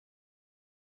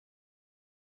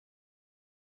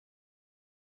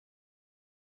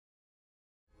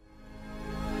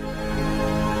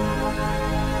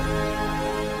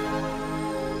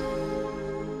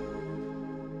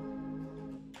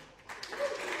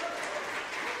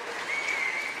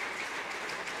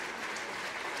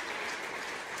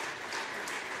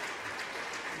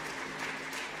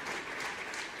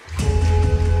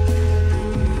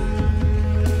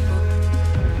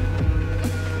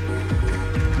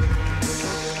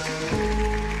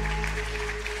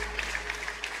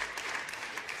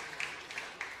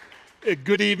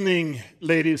Good evening,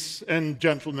 ladies and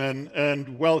gentlemen,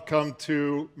 and welcome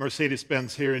to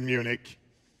Mercedes-Benz here in Munich.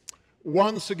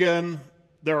 Once again,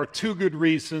 there are two good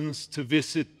reasons to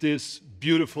visit this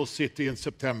beautiful city in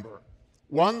September.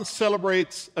 One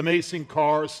celebrates amazing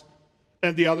cars,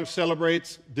 and the other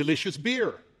celebrates delicious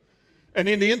beer. And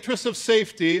in the interest of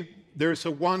safety, there's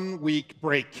a one-week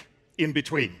break in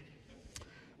between.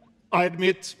 I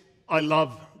admit I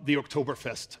love the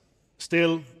Oktoberfest.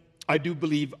 Still, I do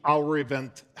believe our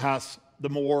event has the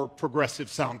more progressive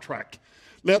soundtrack.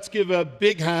 Let's give a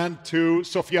big hand to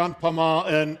Sofiane Pama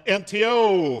and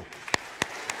NTO.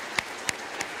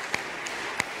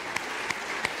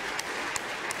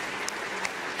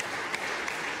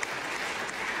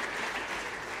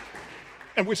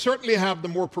 And we certainly have the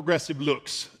more progressive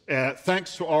looks,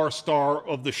 thanks to our star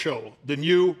of the show, the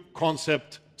new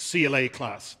concept CLA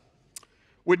class.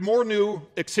 With more new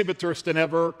exhibitors than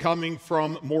ever, coming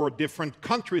from more different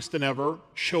countries than ever,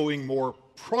 showing more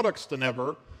products than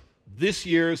ever, this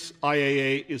year's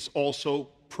IAA is also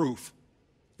proof.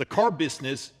 The car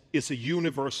business is a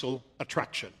universal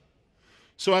attraction.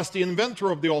 So as the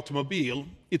inventor of the automobile,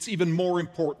 it's even more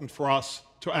important for us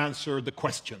to answer the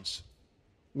questions.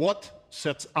 What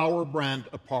sets our brand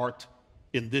apart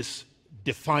in this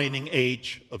defining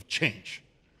age of change?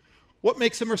 What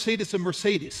makes a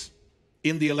Mercedes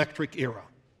in the electric era?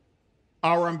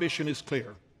 Our ambition is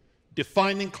clear: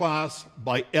 defining class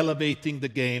by elevating the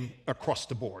game across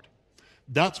the board.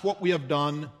 That's what we have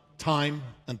done time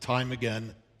and time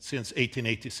again since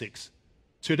 1886.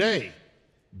 Today,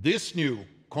 this new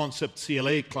concept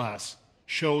CLA class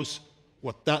shows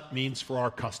what that means for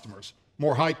our customers.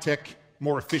 More high-tech,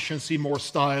 more efficiency, more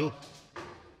style,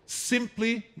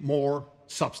 simply more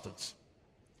substance.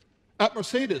 At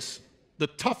Mercedes, the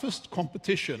toughest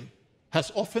competition has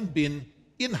often been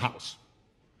in-house,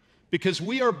 because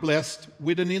we are blessed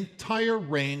with an entire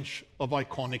range of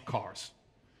iconic cars.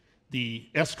 The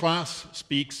S-Class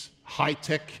speaks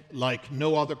high-tech like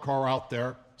no other car out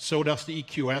there, so does the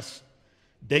EQS.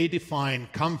 They define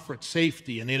comfort,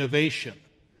 safety, and innovation.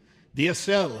 The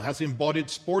SL has embodied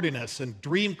sportiness and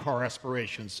dream car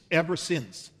aspirations ever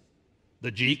since.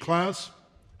 The G-Class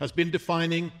has been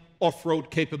defining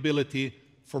off-road capability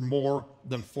for more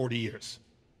than 40 years.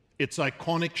 Its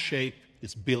iconic shape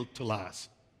is built to last.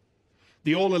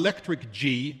 The all-electric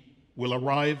G will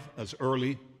arrive as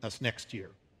early as next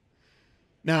year.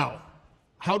 Now,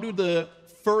 how do the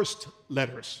first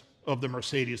letters of the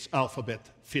Mercedes alphabet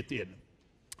fit in?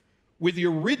 With the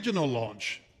original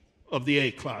launch of the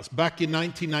A-Class back in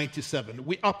 1997,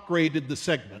 we upgraded the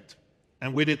segment,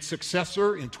 and with its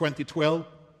successor in 2012,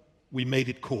 we made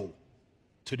it cool.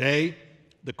 Today,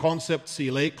 the concept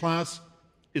CLA class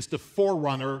is the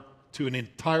forerunner to an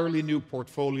entirely new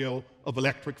portfolio of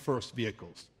electric-first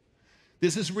vehicles.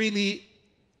 This is really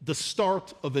the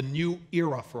start of a new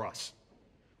era for us.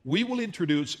 We will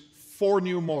introduce 4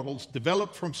 new models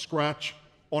developed from scratch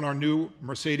on our new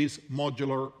Mercedes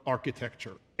Modular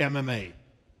Architecture, MMA.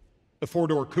 A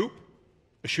 4-door coupe,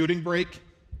 a shooting brake,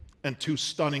 and 2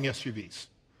 stunning SUVs.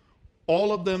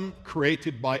 All of them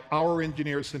created by our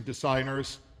engineers and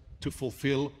designers to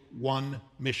fulfill one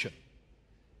mission: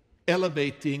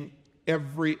 elevating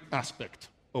every aspect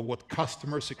of what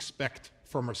customers expect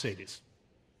from Mercedes.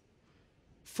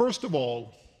 First of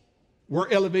all, we're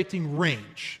elevating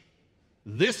range.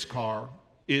 This car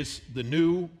is the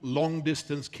new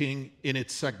long-distance king in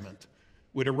its segment,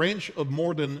 with a range of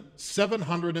more than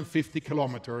 750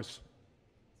 kilometers,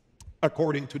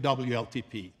 according to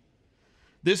WLTP.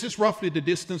 This is roughly the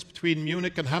distance between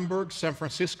Munich and Hamburg, San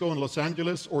Francisco and Los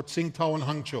Angeles, or Tsingtao and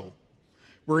Hangzhou.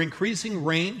 We're increasing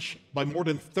range by more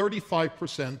than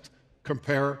 35%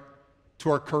 compared to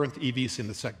our current EVs in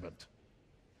the segment.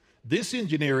 This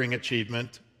engineering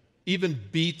achievement even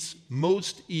beats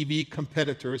most EV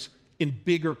competitors in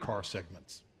bigger car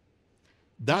segments.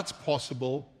 That's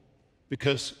possible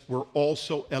because we're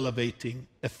also elevating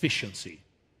efficiency.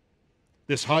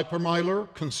 This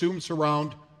hypermiler consumes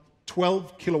around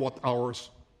 12 kilowatt hours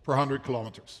per 100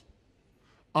 kilometers.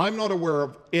 I'm not aware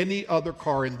of any other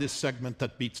car in this segment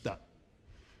that beats that.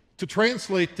 To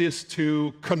translate this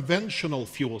to conventional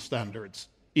fuel standards,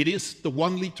 it is the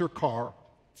 1-liter car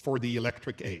for the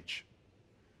electric age.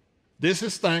 This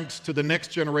is thanks to the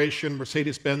next generation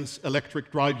Mercedes-Benz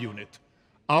electric drive unit.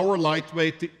 Our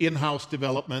lightweight in-house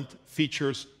development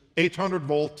features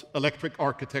 800-volt electric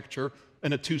architecture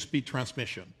and a 2-speed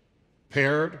transmission,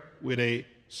 paired with a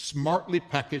smartly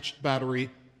packaged battery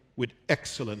with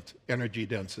excellent energy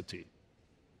density.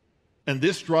 And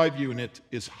this drive unit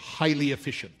is highly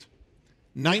efficient.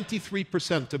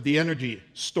 93% of the energy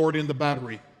stored in the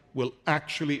battery will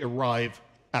actually arrive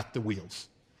at the wheels.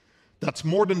 That's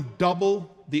more than double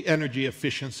the energy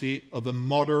efficiency of a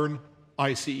modern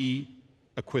ICE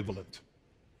equivalent.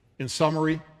 In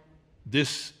summary,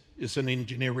 this is an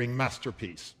engineering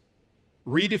masterpiece,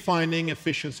 redefining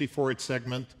efficiency for its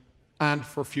segment and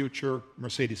for future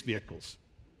Mercedes vehicles.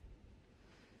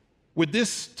 With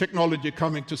this technology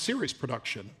coming to series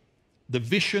production, the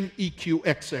Vision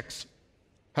EQXX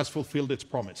has fulfilled its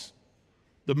promise.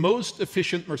 The most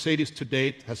efficient Mercedes to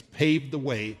date has paved the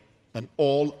way, and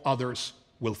all others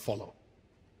will follow.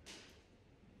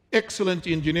 Excellent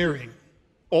engineering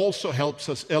also helps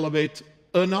us elevate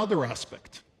another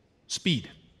aspect: speed.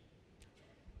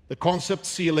 The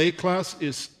concept CLA class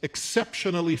is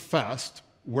exceptionally fast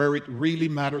where it really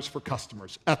matters for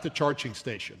customers, at the charging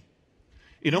station.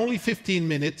 In only 15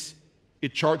 minutes,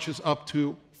 it charges up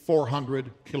to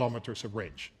 400 kilometers of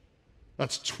range.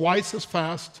 That's twice as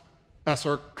fast as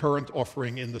our current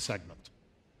offering in the segment.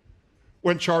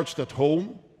 When charged at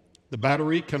home, the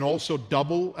battery can also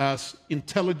double as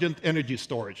intelligent energy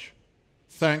storage,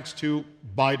 thanks to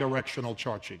bidirectional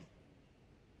charging.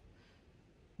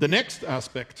 The next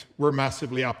aspect we're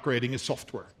massively upgrading is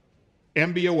software.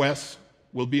 MB.OS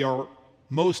will be our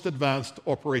most advanced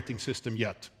operating system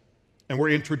yet, and we're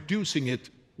introducing it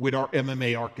with our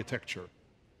MMA architecture.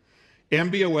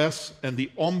 MB.OS and the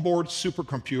onboard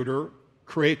supercomputer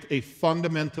create a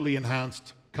fundamentally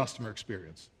enhanced customer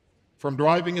experience, from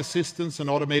driving assistance and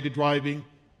automated driving,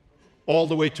 all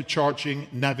the way to charging,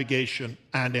 navigation,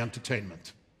 and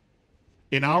entertainment.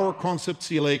 In our concept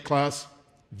CLA class,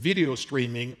 video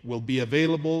streaming will be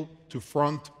available to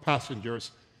front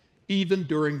passengers even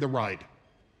during the ride.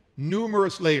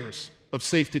 Numerous layers of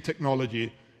safety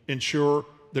technology ensure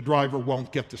the driver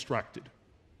won't get distracted.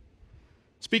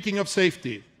 Speaking of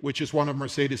safety, which is one of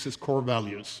Mercedes' core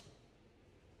values,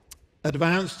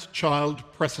 advanced child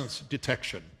presence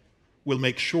detection will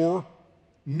make sure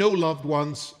no loved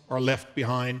ones are left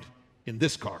behind in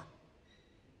this car.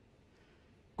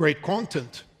 Great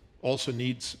content also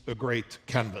needs a great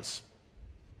canvas.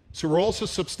 So we're also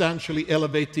substantially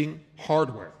elevating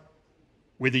hardware.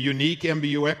 With a unique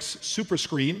MBUX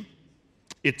superscreen,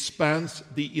 it spans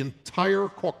the entire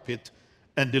cockpit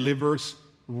and delivers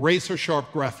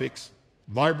razor-sharp graphics,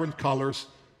 vibrant colors,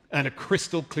 and a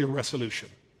crystal-clear resolution.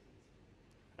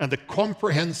 And the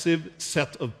comprehensive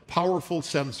set of powerful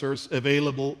sensors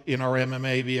available in our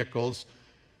MMA vehicles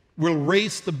will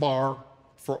raise the bar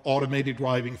for automated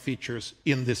driving features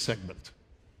in this segment.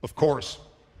 Of course,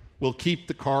 we'll keep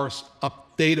the cars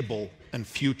updatable and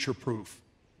future-proof.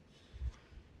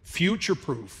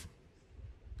 Future-proof,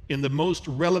 in the most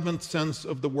relevant sense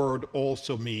of the word,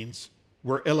 also means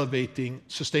we're elevating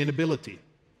sustainability.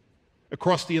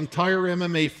 Across the entire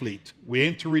MMA fleet, we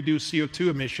aim to reduce CO2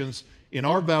 emissions in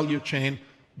our value chain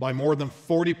by more than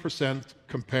 40%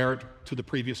 compared to the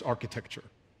previous architecture.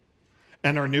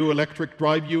 And our new electric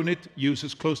drive unit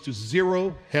uses close to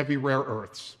zero heavy rare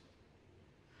earths.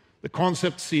 The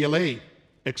concept CLA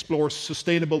explores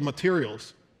sustainable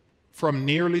materials, from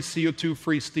nearly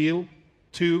CO2-free steel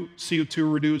to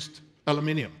CO2-reduced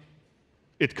aluminium.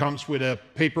 It comes with a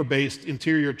paper-based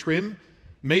interior trim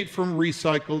made from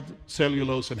recycled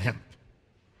cellulose and hemp.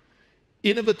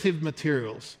 Innovative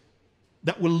materials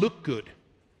that will look good,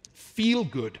 feel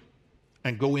good,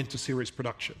 and go into series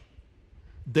production.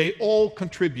 They all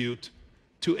contribute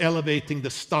to elevating the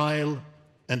style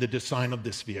and the design of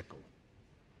this vehicle.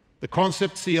 The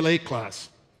concept CLA class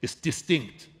is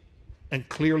distinct and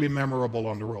clearly memorable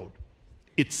on the road.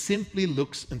 It simply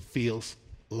looks and feels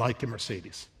like a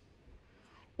Mercedes.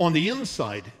 On the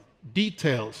inside,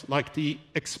 details like the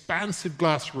expansive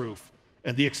glass roof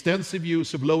and the extensive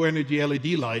use of low-energy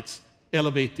LED lights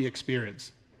elevate the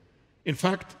experience. In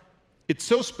fact, it's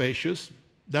so spacious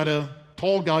that a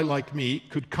tall guy like me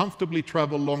could comfortably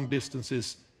travel long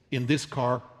distances in this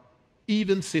car,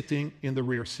 even sitting in the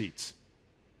rear seats.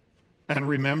 And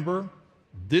remember,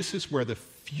 this is where the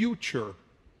future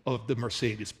of the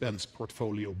Mercedes-Benz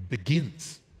portfolio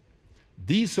begins.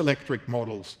 These electric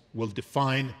models will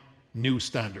define new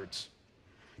standards.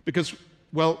 Because,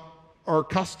 well, our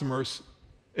customers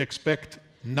expect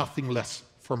nothing less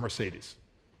from Mercedes.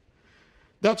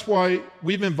 That's why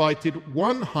we've invited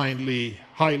one highly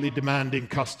demanding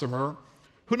customer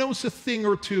who knows a thing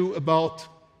or two about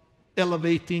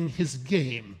elevating his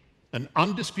game, an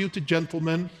undisputed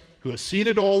gentleman who has seen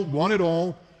it all, won it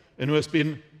all, and who has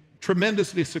been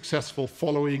tremendously successful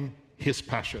following his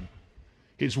passion.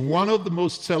 He's one of the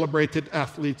most celebrated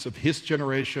athletes of his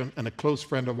generation and a close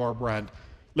friend of our brand.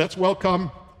 Let's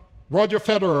welcome Roger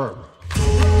Federer.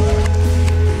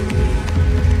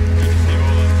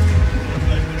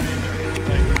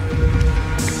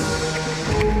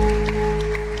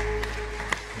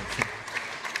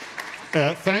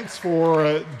 thanks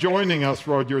for joining us,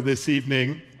 Roger, this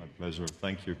evening. My pleasure.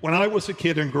 Thank you. When I was a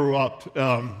kid and grew up,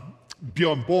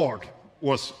 Björn Borg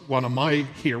was one of my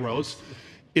heroes.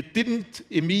 It didn't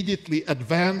immediately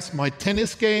advance my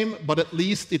tennis game, but at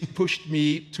least it pushed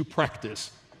me to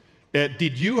practice.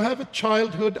 Did you have a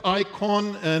childhood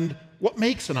icon, and what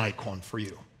makes an icon for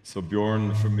you? So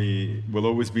Björn, for me, will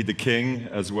always be the king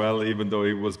as well, even though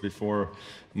he was before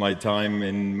my time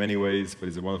in many ways, but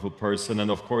he's a wonderful person. And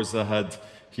of course, I had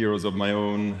heroes of my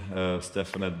own,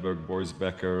 Stefan Edberg, Boris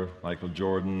Becker, Michael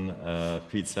Jordan,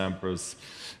 Pete Sampras.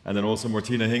 And then also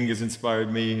Martina Hingis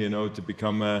inspired me, you know, to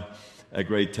become a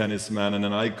great tennis man and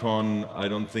an icon. I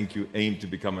don't think you aim to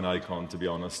become an icon, to be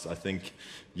honest. I think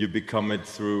you become it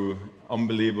through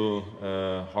unbelievable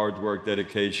hard work,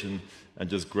 dedication, and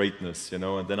just greatness, you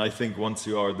know. And then I think once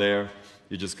you are there,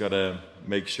 you just gotta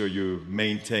make sure you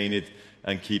maintain it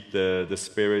and keep the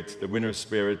spirit, the winner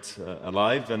spirit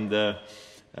alive. And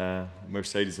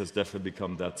Mercedes has definitely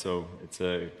become that. So it's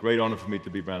a great honor for me to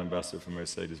be brand ambassador for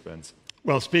Mercedes-Benz.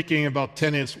 Well, speaking about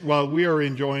tennis, while we are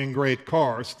enjoying great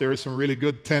cars, there is some really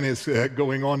good tennis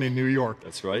going on in New York.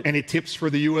 That's right. Any tips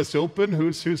for the US Open?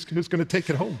 Who's going to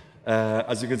take it home?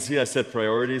 As you can see, I set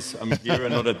priorities. I'm here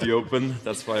and not at the Open.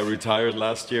 That's why I retired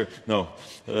last year. No,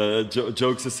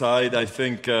 jokes aside, I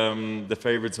think the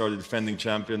favorites are the defending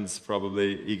champions,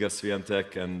 probably Iga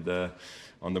Swiatek, and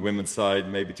on the women's side,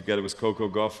 maybe together with Coco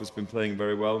Gauff, who's been playing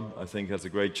very well, I think has a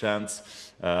great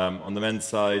chance. On the men's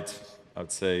side,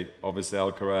 I'd say obviously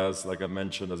Alcaraz, like I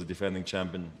mentioned, as a defending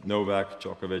champion, Novak,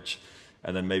 Djokovic,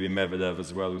 and then maybe Medvedev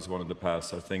as well, who's won in the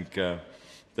past. I think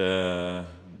the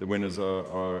winners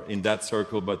are in that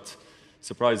circle, but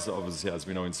surprises, obviously, as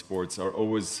we know in sports, are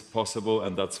always possible,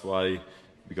 and that's why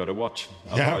we got to watch.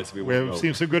 Otherwise, we've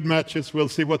seen some good matches. We'll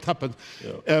see what happens.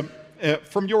 Yeah.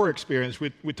 From your experience,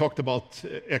 we talked about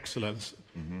excellence.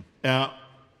 Mm-hmm.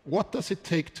 What does it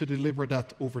take to deliver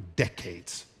that over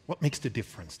decades? What makes the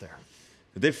difference there?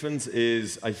 The difference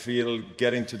is, I feel,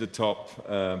 getting to the top.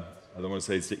 I don't want to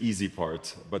say it's the easy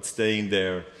part, but staying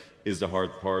there is the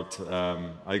hard part.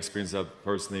 I experienced that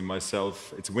personally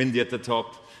myself. It's windy at the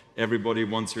top. Everybody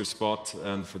wants your spot,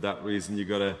 and for that reason, you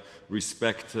got to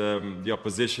respect the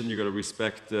opposition. You got to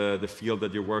respect the field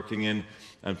that you're working in.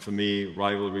 And for me,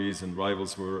 rivalries and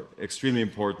rivals were extremely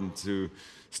important to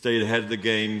stay ahead of the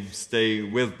game, stay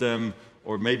with them,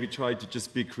 or maybe try to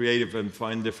just be creative and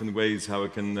find different ways how I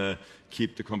can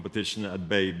keep the competition at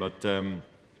bay. But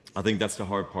I think that's the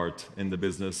hard part in the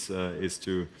business, is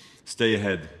to stay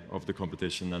ahead of the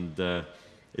competition. And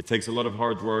it takes a lot of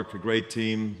hard work, a great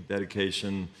team,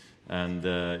 dedication, and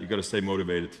you got to stay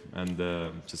motivated and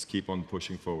just keep on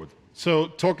pushing forward. So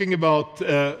talking about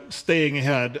staying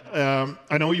ahead,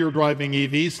 I know you're driving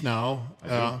EVs now.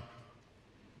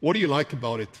 What do you like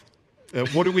about it?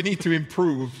 What do we need to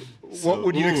improve? What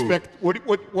would you expect?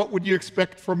 What would you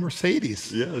expect from Mercedes?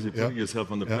 Yeah, you're putting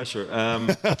yourself under pressure.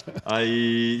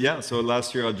 So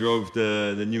last year I drove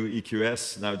the new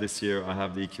EQS. Now this year I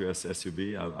have the EQS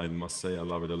SUV. I must say I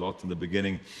love it a lot. In the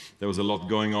beginning, there was a lot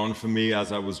going on for me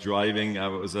as I was driving. I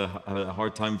had a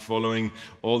hard time following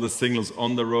all the signals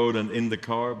on the road and in the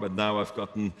car, but now I've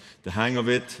gotten the hang of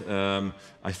it.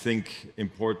 I think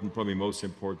important, probably most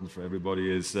important for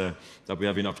everybody, is that we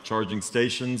have enough charging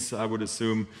stations, I would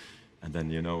assume. And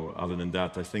then, you know, other than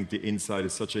that, I think the inside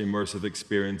is such an immersive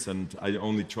experience, and I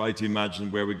only try to imagine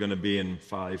where we're going to be in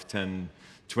 5, 10,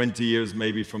 20 years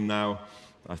maybe from now.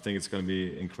 I think it's going to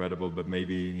be incredible, but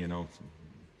maybe, you know,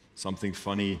 something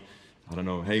funny. I don't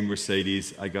know, hey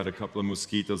Mercedes, I got a couple of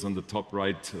mosquitoes on the top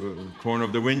right corner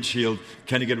of the windshield.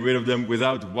 Can you get rid of them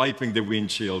without wiping the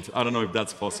windshield? I don't know if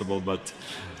that's possible, but,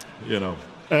 you know.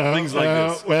 Things like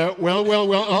this.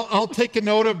 Well, I'll take a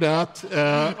note of that.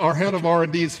 Our head of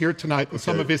R&D is here tonight, and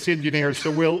some of his engineers,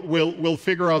 so we'll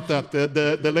figure out that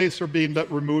the laser beam that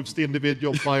removes the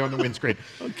individual fly on the windscreen.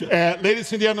 Okay.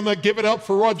 Ladies and gentlemen, give it up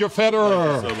for Roger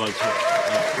Federer. Thank you so much.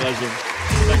 Pleasure.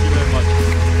 Thank you very much.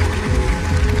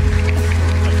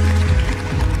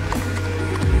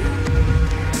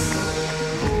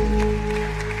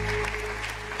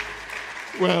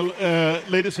 Well,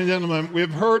 ladies and gentlemen,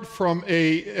 we've heard from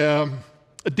a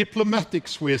diplomatic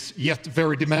Swiss, yet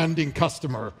very demanding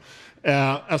customer.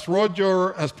 As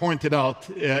Roger has pointed out,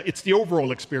 it's the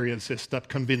overall experiences that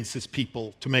convinces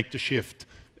people to make the shift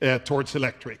towards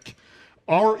electric.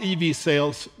 Our EV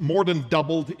sales more than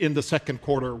doubled in the second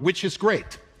quarter, which is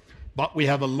great, but we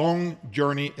have a long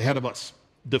journey ahead of us.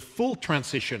 The full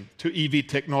transition to EV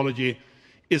technology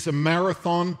is a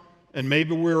marathon, and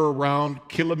maybe we're around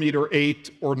kilometer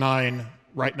 8 or 9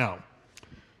 right now.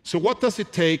 So what does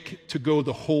it take to go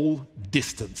the whole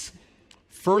distance?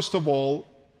 First of all,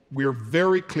 we're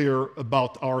very clear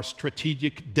about our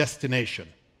strategic destination,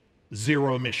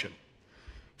 zero emission.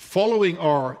 Following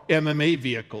our MMA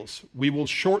vehicles, we will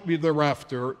shortly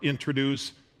thereafter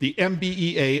introduce the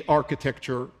MB.EA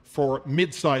architecture for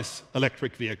mid-size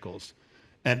electric vehicles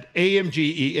and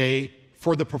AMG.EA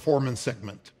for the performance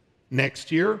segment.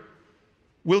 Next year,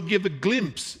 we'll give a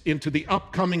glimpse into the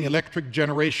upcoming electric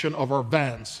generation of our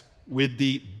vans with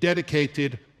the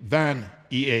dedicated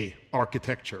Van.EA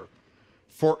architecture.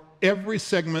 For every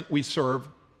segment we serve,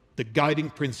 the guiding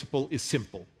principle is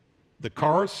simple. The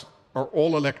cars are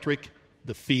all electric,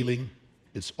 the feeling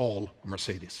is all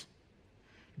Mercedes.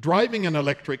 Driving an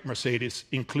electric Mercedes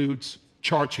includes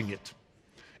charging it,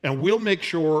 and we'll make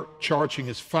sure charging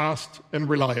is fast and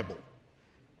reliable.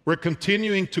 We're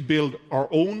continuing to build our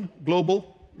own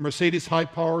global Mercedes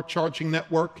high-power charging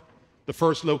network. The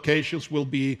first locations will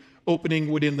be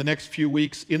opening within the next few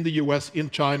weeks in the US, in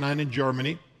China, and in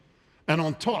Germany. And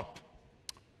on top,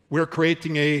 we're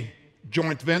creating a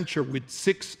joint venture with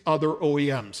 6 other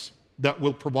OEMs that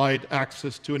will provide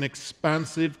access to an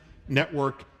expansive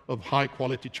network of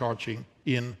high-quality charging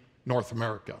in North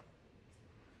America.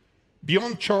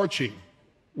 Beyond charging,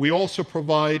 we also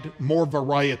provide more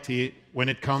variety when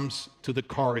it comes to the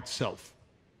car itself.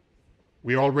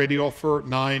 We already offer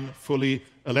 9 fully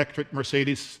electric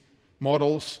Mercedes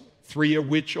models, 3 of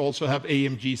which also have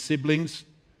AMG siblings.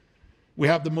 We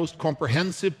have the most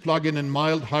comprehensive plug-in and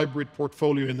mild hybrid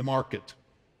portfolio in the market,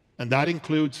 and that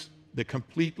includes the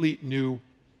completely new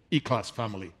E-Class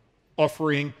family,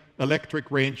 offering electric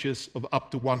ranges of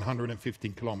up to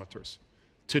 115 kilometers.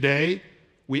 Today,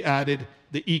 we added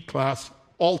the E-Class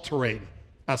All-Terrain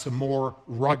as a more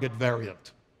rugged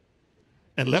variant.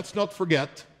 And let's not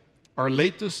forget, our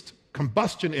latest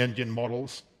combustion engine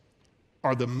models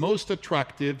are the most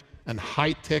attractive and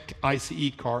high-tech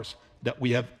ICE cars that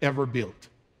we have ever built.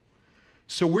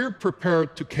 So we're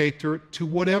prepared to cater to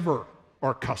whatever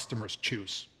our customers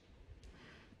choose.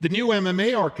 The new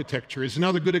MMA architecture is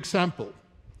another good example.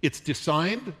 It's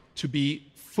designed to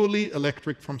be fully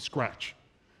electric from scratch.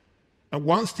 And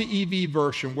once the EV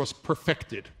version was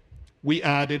perfected, we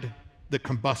added the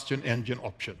combustion engine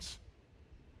options.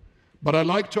 But I'd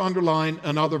like to underline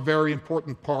another very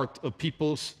important part of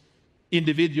people's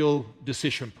individual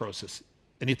decision process,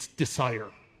 and it's desire.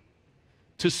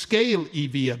 To scale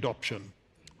EV adoption,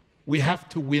 we have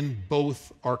to win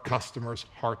both our customers'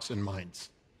 hearts and minds.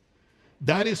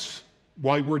 That is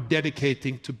why we're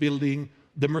dedicating to building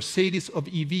the Mercedes of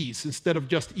EVs instead of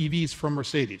just EVs from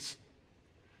Mercedes.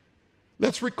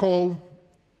 Let's recall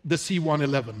the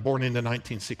C111, born in the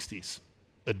 1960s,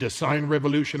 a design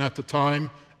revolution at the time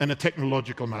and a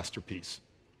technological masterpiece.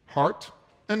 Heart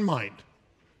and mind.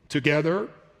 Together,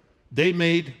 they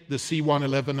made the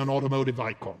C111 an automotive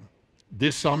icon.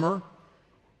 This summer,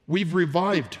 we've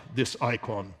revived this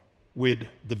icon with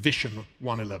the Vision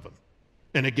 111.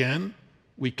 And again,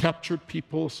 we captured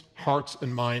people's hearts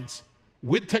and minds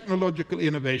with technological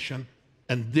innovation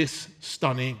and this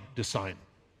stunning design.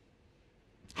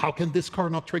 How can this car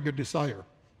not trigger desire?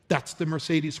 That's the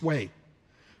Mercedes way.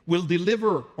 We'll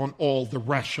deliver on all the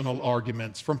rational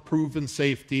arguments, from proven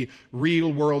safety,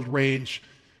 real-world range,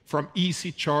 from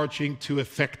easy charging to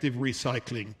effective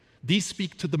recycling. These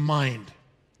speak to the mind.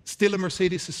 Still, a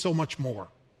Mercedes is so much more.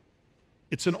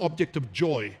 It's an object of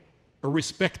joy, a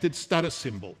respected status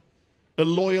symbol, a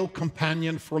loyal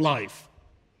companion for life.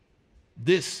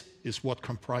 This is what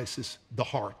comprises the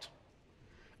heart.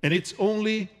 And it's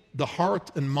only the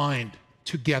heart and mind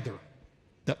together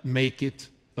that make it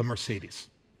a Mercedes.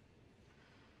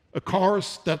 A car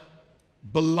that's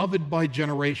beloved by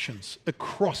generations,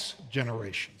 across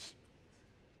generations.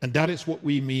 And that is what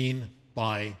we mean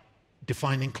by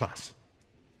defining class.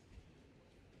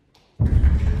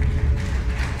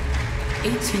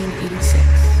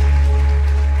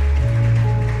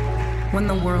 1886. When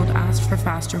the world asked for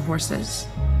faster horses,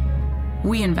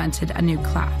 we invented a new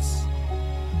class.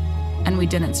 And we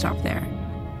didn't stop there.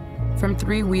 From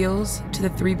 3 wheels to the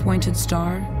 3-pointed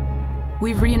star,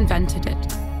 we've reinvented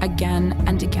it again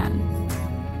and again.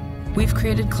 We've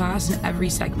created class in every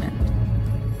segment,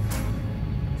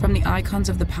 from the icons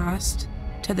of the past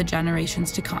to the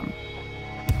generations to come.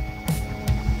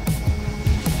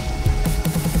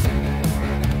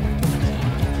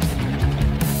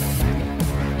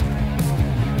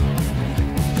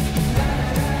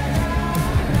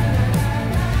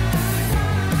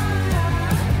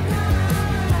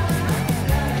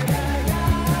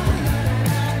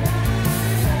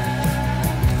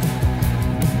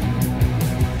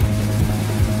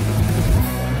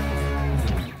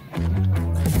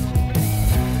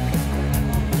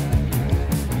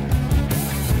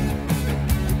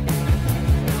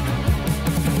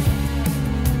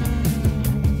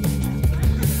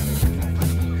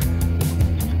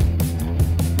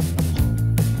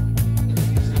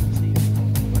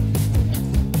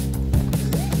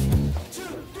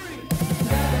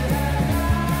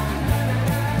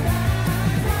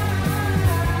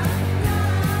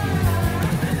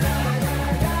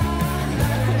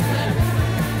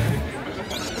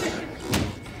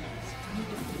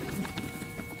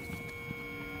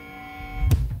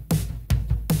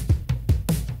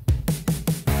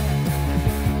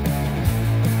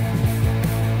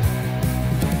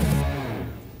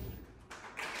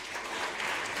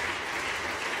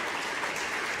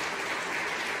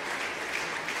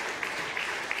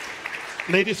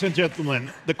 Ladies and gentlemen,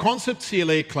 the Concept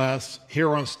CLA class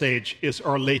here on stage is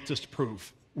our latest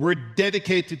proof. We're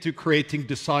dedicated to creating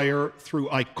desire through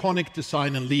iconic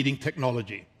design and leading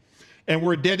technology. And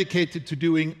we're dedicated to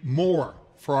doing more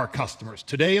for our customers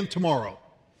today and tomorrow.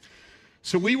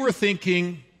 So we were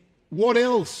thinking, what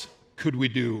else could we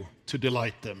do to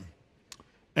delight them?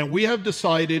 And we have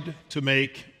decided to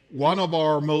make one of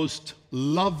our most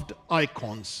loved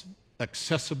icons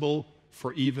accessible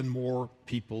for even more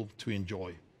people to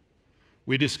enjoy.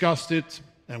 We discussed it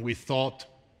and we thought,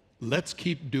 let's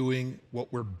keep doing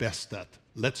what we're best at.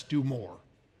 Let's do more.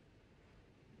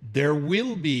 There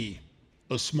will be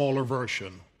a smaller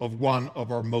version of one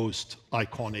of our most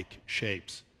iconic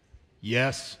shapes.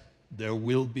 Yes, there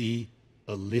will be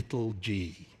a little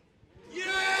G.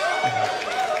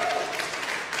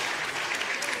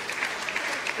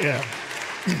 Yeah.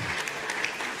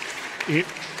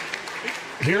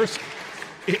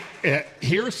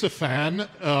 Here's a fan.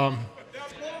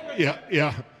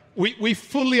 We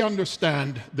fully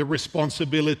understand the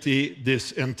responsibility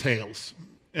this entails.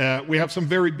 We have some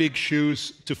very big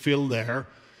shoes to fill there.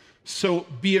 So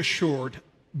be assured,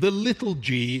 the little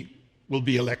G will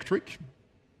be electric,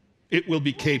 it will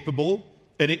be capable,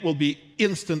 and it will be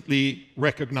instantly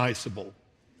recognizable.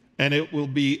 And it will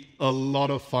be a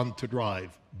lot of fun to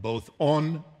drive, both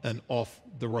on and off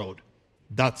the road.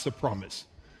 That's a promise.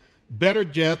 Better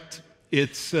yet,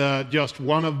 it's just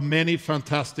one of many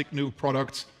fantastic new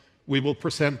products we will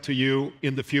present to you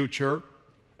in the future.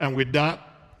 And with that,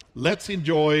 let's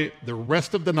enjoy the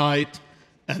rest of the night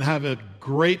and have a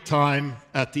great time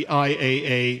at the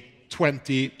IAA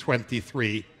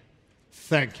 2023.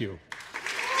 Thank you.